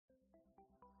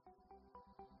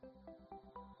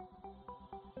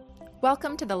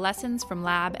Welcome to the Lessons from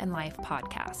Lab and Life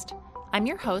podcast. I'm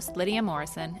your host, Lydia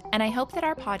Morrison, and I hope that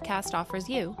our podcast offers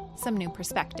you some new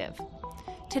perspective.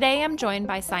 Today I'm joined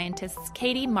by scientists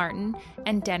Katie Martin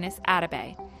and Dennis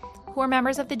Atabey, who are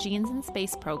members of the Genes in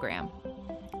Space program.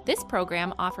 This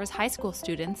program offers high school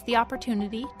students the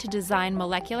opportunity to design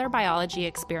molecular biology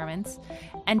experiments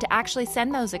and to actually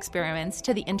send those experiments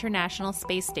to the International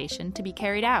Space Station to be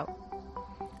carried out.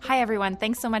 Hi everyone,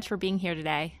 thanks so much for being here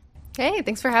today. Hey,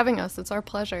 thanks for having us. It's our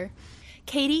pleasure.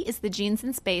 Katie is the Genes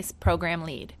in Space program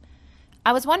lead.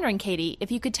 I was wondering, Katie,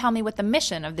 if you could tell me what the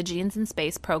mission of the Genes in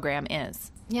Space program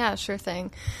is. Yeah, sure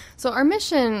thing. So our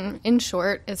mission, in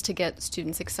short, is to get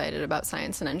students excited about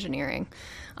science and engineering.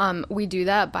 We do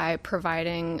that by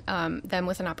providing them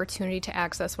with an opportunity to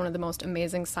access one of the most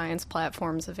amazing science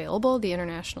platforms available, the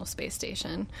International Space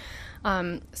Station.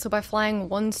 So by flying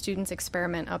one student's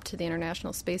experiment up to the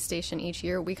International Space Station each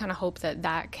year, we kind of hope that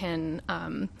that can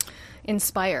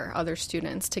inspire other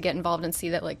students to get involved and see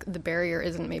that like the barrier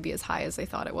isn't maybe as high as they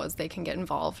thought it was. They can get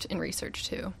involved in research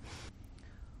too.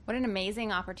 What an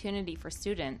amazing opportunity for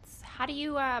students. How do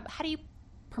you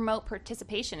promote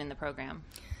participation in the program?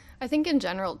 I think in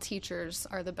general, teachers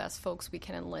are the best folks we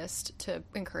can enlist to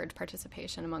encourage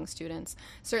participation among students.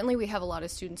 Certainly we have a lot of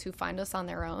students who find us on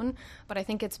their own, but I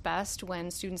think it's best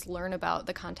when students learn about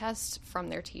the contest from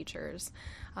their teachers.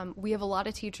 We have a lot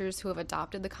of teachers who have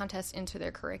adopted the contest into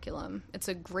their curriculum. It's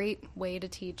a great way to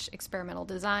teach experimental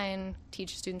design,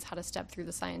 teach students how to step through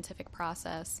the scientific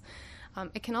process.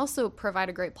 It can also provide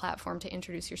a great platform to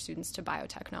introduce your students to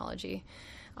biotechnology.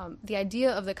 The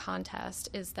idea of the contest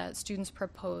is that students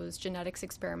propose genetics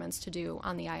experiments to do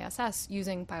on the ISS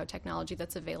using biotechnology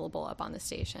that's available up on the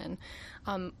station.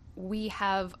 We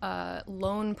have a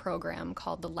loan program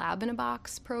called the Lab in a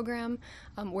Box program,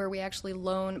 where we actually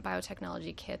loan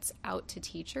biotechnology kits out to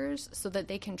teachers so that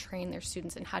they can train their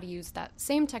students in how to use that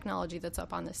same technology that's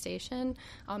up on the station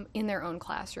in their own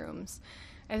classrooms.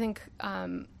 I think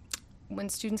when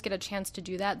students get a chance to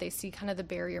do that, they see kind of the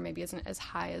barrier maybe isn't as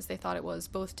high as they thought it was,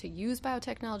 both to use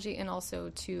biotechnology and also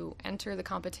to enter the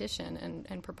competition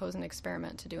and propose an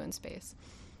experiment to do in space.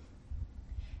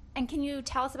 And can you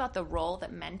tell us about the role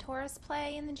that mentors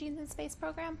play in the Genes in Space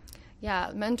program?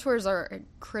 Yeah, mentors are a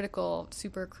critical,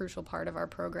 super crucial part of our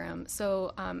program.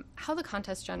 So how the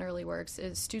contest generally works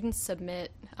is students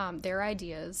submit their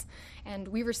ideas, and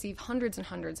we receive hundreds and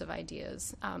hundreds of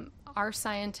ideas. Our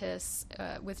scientists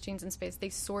with Genes in Space, they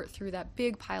sort through that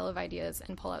big pile of ideas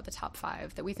and pull out the top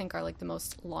 5 that we think are like the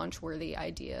most launch-worthy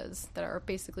ideas that are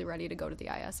basically ready to go to the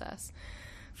ISS.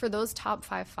 For those top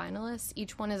 5 finalists,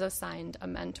 each one is assigned a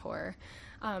mentor.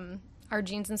 Our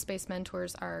Genes in Space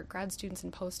mentors are grad students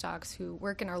and postdocs who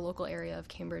work in our local area of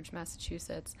Cambridge,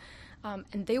 Massachusetts.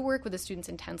 And they work with the students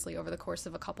intensely over the course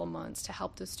of a couple months to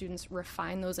help the students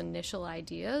refine those initial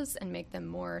ideas and make them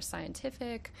more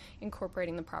scientific,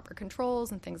 incorporating the proper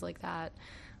controls and things like that.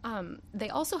 They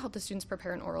also help the students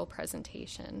prepare an oral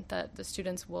presentation that the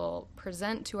students will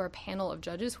present to our panel of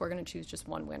judges who are going to choose just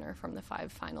one winner from the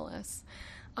 5 finalists.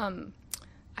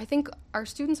 I think our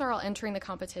students are all entering the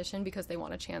competition because they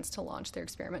want a chance to launch their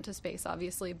experiment to space,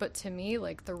 obviously. But to me,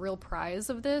 like, the real prize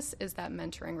of this is that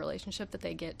mentoring relationship that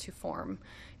they get to form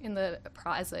in the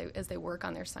as they work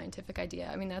on their scientific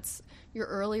idea. I mean, that's your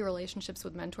early relationships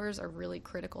with mentors are really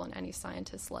critical in any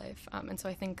scientist's life. And so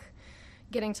I think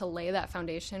getting to lay that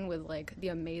foundation with like the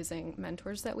amazing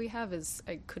mentors that we have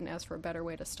I couldn't ask for a better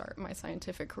way to start my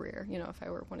scientific career, if I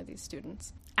were one of these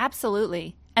students.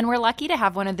 Absolutely. And we're lucky to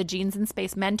have one of the Genes in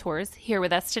Space mentors here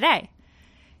with us today.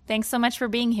 Thanks so much for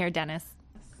being here, Dennis.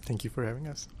 Thank you for having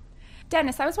us.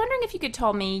 Dennis, I was wondering if you could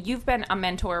tell me, you've been a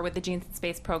mentor with the Genes in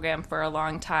Space program for a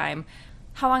long time.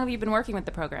 How long have you been working with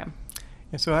the program?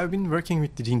 Yeah, so I've been working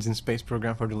with the Genes in Space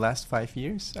program for the last 5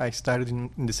 years. I started in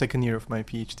the second year of my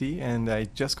PhD, and I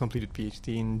just completed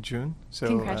PhD in June. So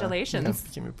congratulations.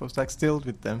 Became a postdoc still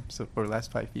with them, so for the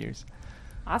last 5 years.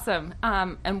 Awesome.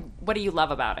 And what do you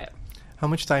love about it? How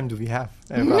much time do we have?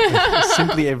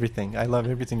 Simply everything. I love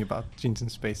everything about Genes in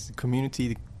Space. The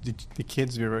community, the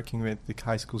kids we're working with, the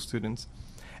high school students,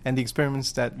 and the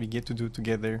experiments that we get to do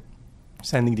together,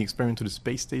 sending the experiment to the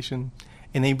space station,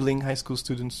 enabling high school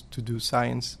students to do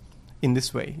science in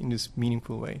this way, in this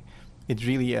meaningful way. It's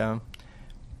really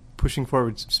pushing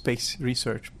forward space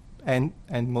research and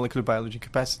molecular biology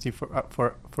capacity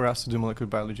for us to do molecular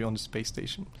biology on the space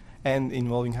station, and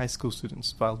involving high school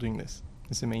students while doing this.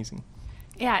 It's amazing.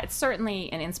 Yeah, it's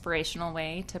certainly an inspirational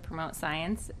way to promote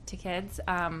science to kids,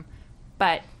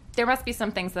 but there must be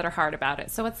some things that are hard about it.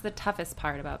 So what's the toughest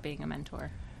part about being a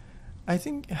mentor? I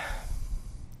think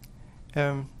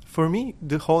for me,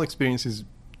 the whole experience is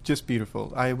just beautiful.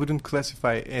 I wouldn't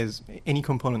classify as any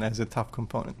component as a tough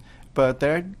component, but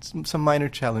there are some minor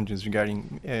challenges regarding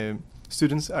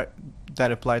students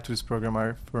that apply to this program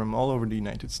are from all over the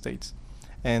United States,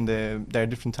 and there are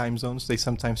different time zones. They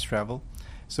sometimes travel.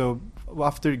 So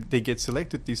after they get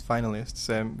selected, these finalists,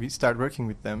 we start working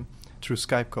with them through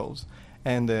Skype calls.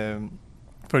 And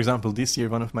for example, this year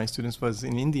one of my students was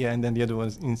in India, and then the other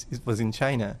was in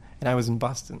China, and I was in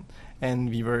Boston. And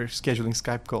we were scheduling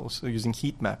Skype calls using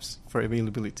heat maps for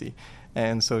availability.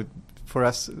 And so for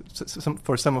us,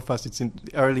 for some of us, it's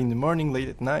early in the morning, late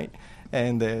at night,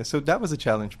 and so that was a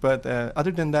challenge. But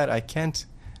other than that, I can't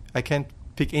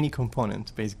pick any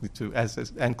component basically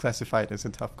and classify it as a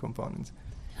tough component.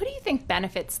 Who do you think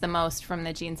benefits the most from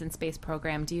the Genes in Space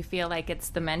program? Do you feel like it's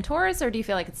the mentors, or do you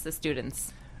feel like it's the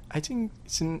students? I think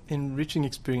it's an enriching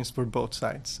experience for both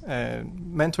sides.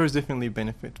 Mentors definitely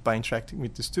benefit by interacting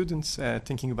with the students,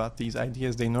 thinking about these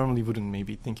ideas they normally wouldn't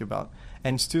maybe think about.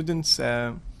 And students,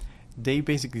 they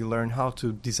basically learn how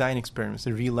to design experiments,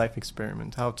 a real-life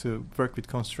experiment, how to work with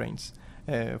constraints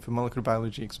for molecular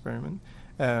biology experiment,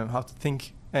 how to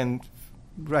think and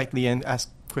rightly and ask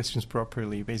questions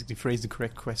properly, basically phrase the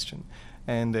correct question.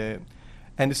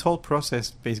 And this whole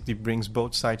process basically brings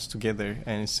both sides together,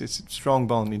 and it's a strong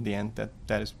bond in the end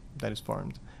that is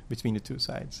formed between the two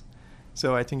sides.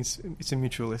 So I think it's a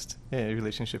mutualist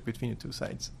relationship between the two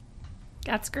sides.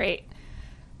 That's great.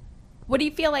 What do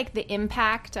you feel like the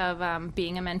impact of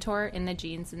being a mentor in the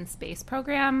Genes in Space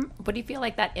program? What do you feel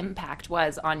like that impact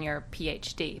was on your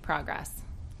PhD progress?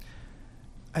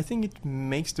 I think it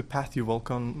makes the path you walk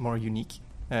on more unique.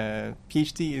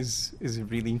 PhD is a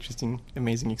really interesting,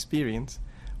 amazing experience,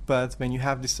 but when you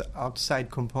have this outside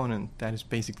component that is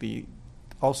basically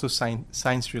also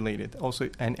science related, also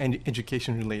and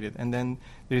education related, and then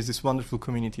there's this wonderful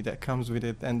community that comes with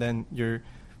it, and then you're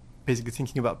basically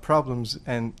thinking about problems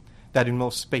and that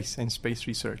involves space and space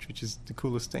research, which is the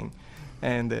coolest thing.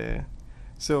 And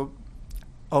so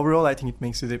overall, I think it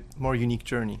makes it a more unique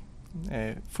journey.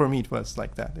 For me, it was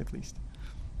like that, at least.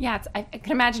 Yeah, I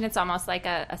can imagine it's almost like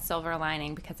a silver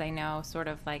lining, because I know sort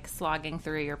of like slogging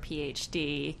through your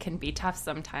PhD can be tough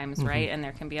sometimes, mm-hmm. right? And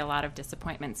there can be a lot of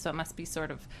disappointment. So it must be sort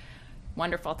of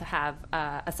wonderful to have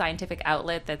a scientific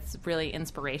outlet that's really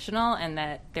inspirational, and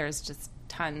that there's just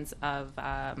tons of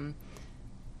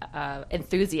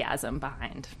enthusiasm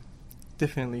behind.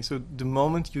 Definitely. So the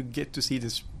moment you get to see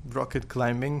this rocket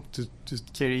climbing to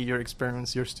carry your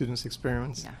experiments, your students'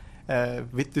 experiments,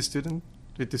 with the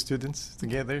students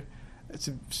together, it's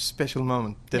a special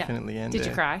moment, definitely. Yeah. And did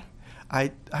you cry?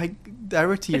 There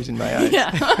were tears in my eyes.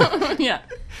 Yeah.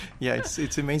 Yeah,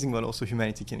 it's amazing what also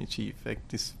humanity can achieve. Like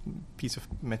this piece of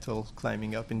metal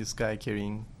climbing up in the sky,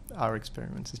 carrying our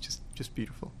experiments. It's just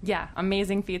beautiful. Yeah,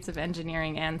 amazing feats of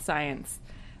engineering and science.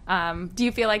 Do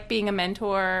you feel like being a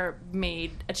mentor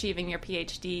made achieving your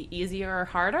PhD easier or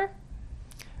harder?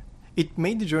 It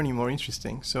made the journey more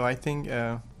interesting. So I think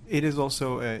it is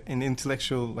also an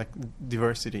intellectual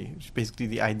diversity, which is basically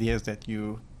the ideas that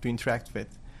you interact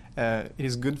with. It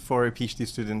is good for a PhD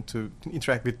student to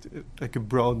interact with a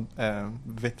broad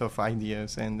width of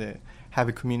ideas and have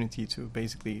a community to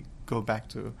basically go back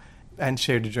to and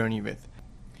share the journey with.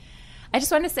 I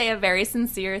just want to say a very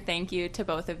sincere thank you to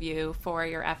both of you for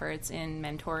your efforts in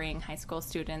mentoring high school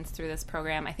students through this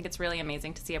program. I think it's really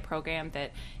amazing to see a program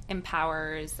that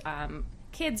empowers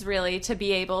kids really to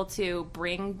be able to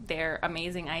bring their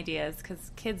amazing ideas,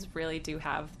 because kids really do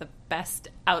have the best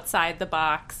outside the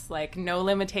box, like no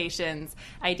limitations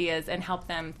ideas, and help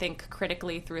them think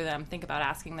critically through them, think about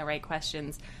asking the right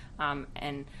questions,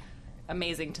 and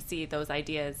amazing to see those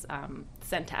ideas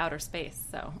sent to outer space.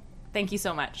 So thank you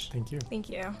so much. Thank you. Thank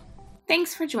you.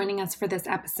 Thanks for joining us for this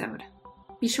episode.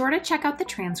 Be sure to check out the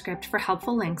transcript for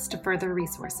helpful links to further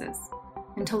resources.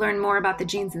 And to learn more about the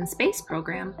Genes in Space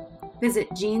program, visit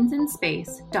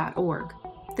genesinspace.org.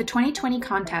 The 2020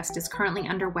 contest is currently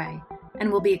underway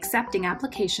and will be accepting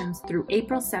applications through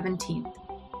April 17th.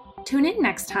 Tune in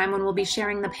next time when we'll be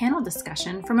sharing the panel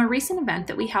discussion from a recent event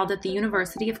that we held at the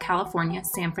University of California,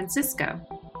 San Francisco.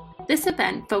 This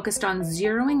event focused on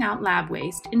zeroing out lab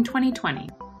waste in 2020,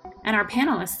 and our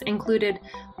panelists included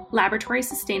laboratory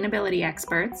sustainability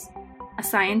experts, a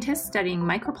scientist studying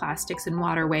microplastics in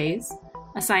waterways,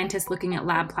 a scientist looking at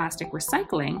lab plastic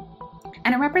recycling,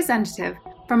 and a representative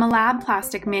from a lab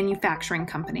plastic manufacturing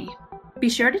company. Be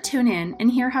sure to tune in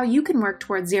and hear how you can work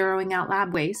towards zeroing out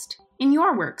lab waste in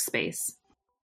your workspace.